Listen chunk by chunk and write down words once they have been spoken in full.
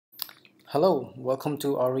Hello, welcome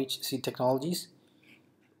to RH Technologies.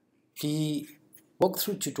 The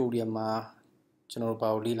walkthrough tutorial ma channel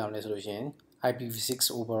about resolution IPv6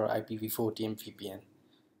 over IPv4 DMVPN.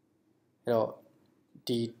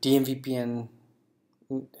 The DMVPN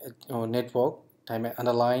network time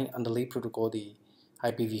underlay protocol the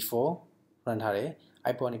IPv4 run hare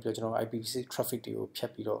IPv6 traffic to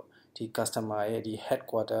the customer the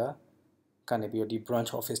headquarter can be the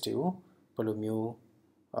branch office to Polomio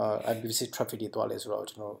IPv6 traffic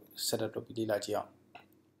to set up the large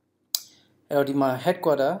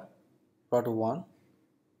headquarter router 1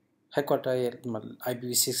 headquarter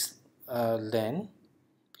IPv6 LAN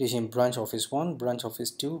branch office 1 branch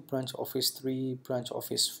office 2 branch office 3 branch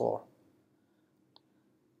office 4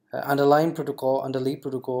 underlying protocol underlay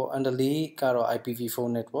karo IPv4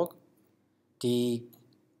 network the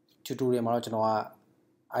tutorial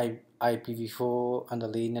IPv4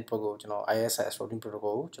 underlay network ISS routing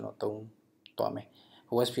protocol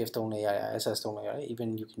OSPF ISS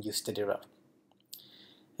even you can use steady route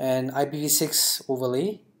and IPv6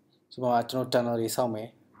 overlay tunnel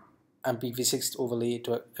IPv6 overlay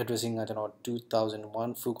to addressing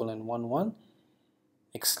 2001 full:11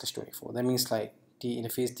 x/24. That means like the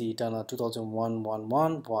interface the tunnel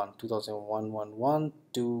 2001.1.1 2001.1.1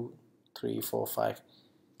 2 3 4 5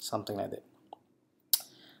 something like that.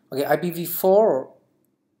 Okay, IPv4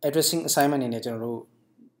 addressing assignment in general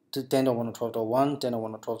to 10.1.12.1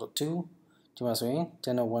 10.1.12.2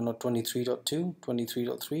 10.1.23.2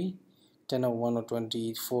 23.3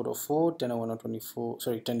 10.1.24.4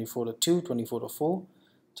 10.1.24.2 24.4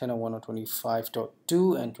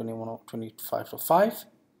 10.1.25.2 and 21.25.5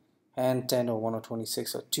 and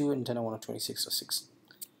 10.1.26.2 and 10.1.26.6.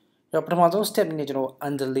 Now, step in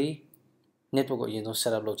underlay network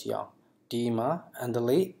set up DMA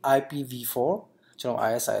underlay IPv4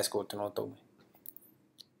 ISIS code router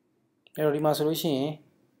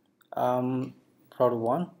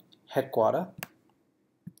 1 headquarter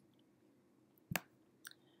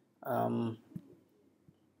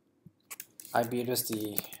IP address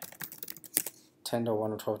the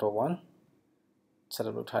 10.1.12.1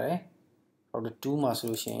 setup router 2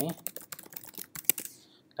 solution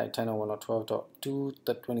like 10.1.12.2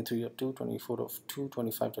 23.2 24.2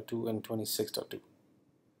 25.2 and 26.2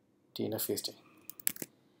 the interface day.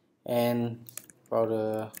 And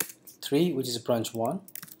router 3 which is branch 1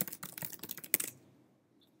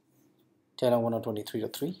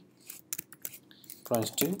 10.1.23.3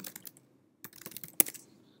 branch 2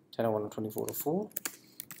 10.1.24.4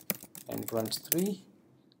 and branch 3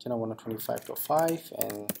 10.1.25.5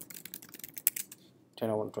 and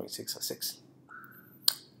 10.1.26.6.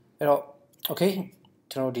 Okay,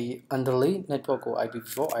 the underlay network or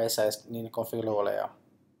IPv4 ISIS need to configure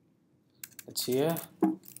it's here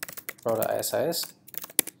router ISIS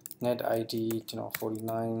net ID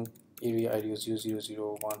 49 area ID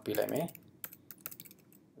 0001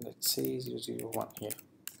 let's say 001 here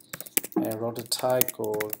and router type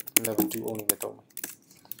code level 2 only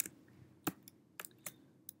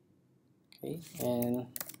okay, and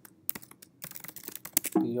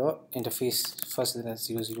your interface first is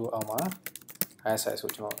 00 ISIS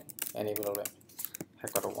which enable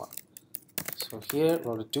headquarter 1. So here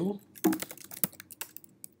router 2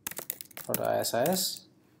 router ISIS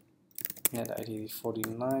net ID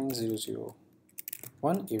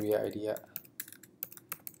 49001 area ID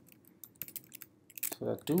so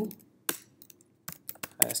that 2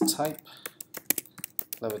 IS type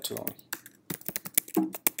level 2 only.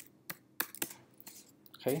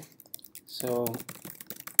 Okay, so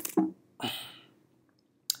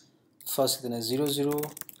first then 00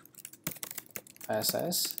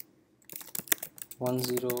 ISIS 10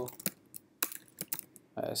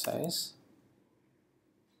 ISIS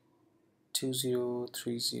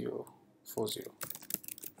 203040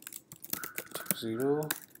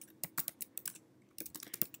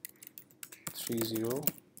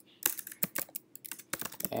 2030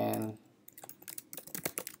 and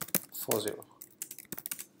 40.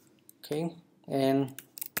 Okay, and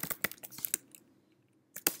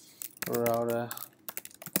router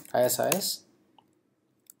ISIS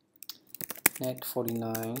net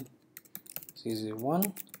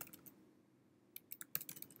 49.001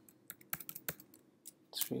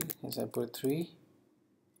 3 as I put 3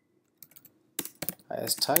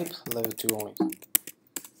 IS type level 2 only.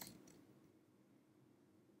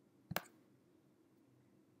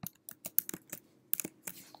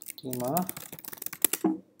 DMA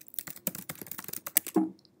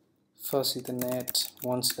first Ethernet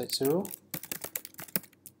 1/0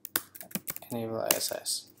 enable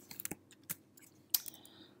ISIS.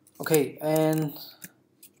 Okay, and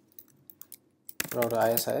router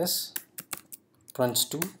ISIS branch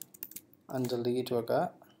 2 underlay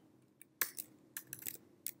itoga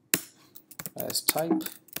as type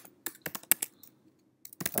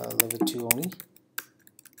level 2 only.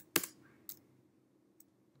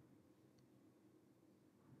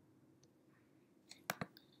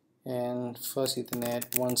 And first Ethernet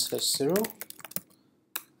 1/0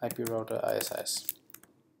 IP router ISIS.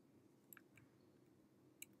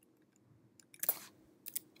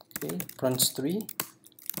 Okay, branch 3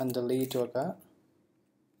 underlay itoga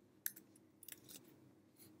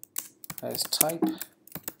as type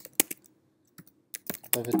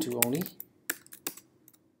level 2 only,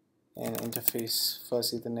 and interface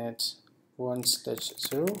first Ethernet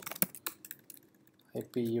 1/0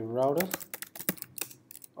 IP router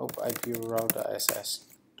of IP router ISIS.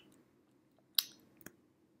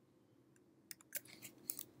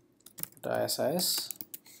 ISIS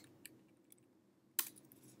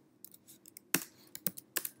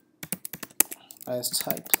as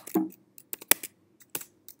type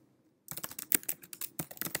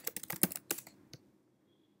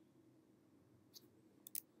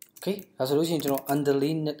okay, as a solution,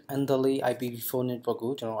 underlay IPv4 network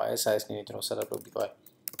go ISIS need set up by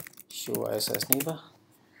show ISIS neighbor,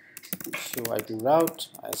 show IP route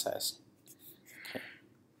ISIS. Okay.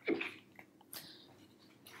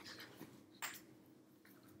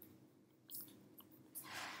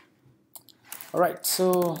 Alright,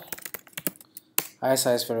 so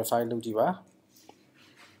ISIS verify load jiba.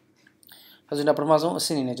 As in the promotion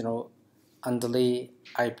assigning underlay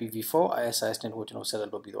IPv4 ISIS network set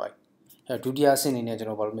up by Dudia assigning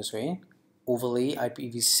overlay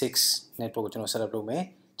IPv6 network set up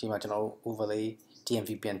overlay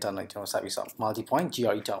DMVPN tunnel service multi-point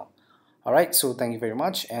GRE tunnel. Alright, so thank you very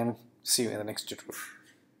much and see you in the next tutorial.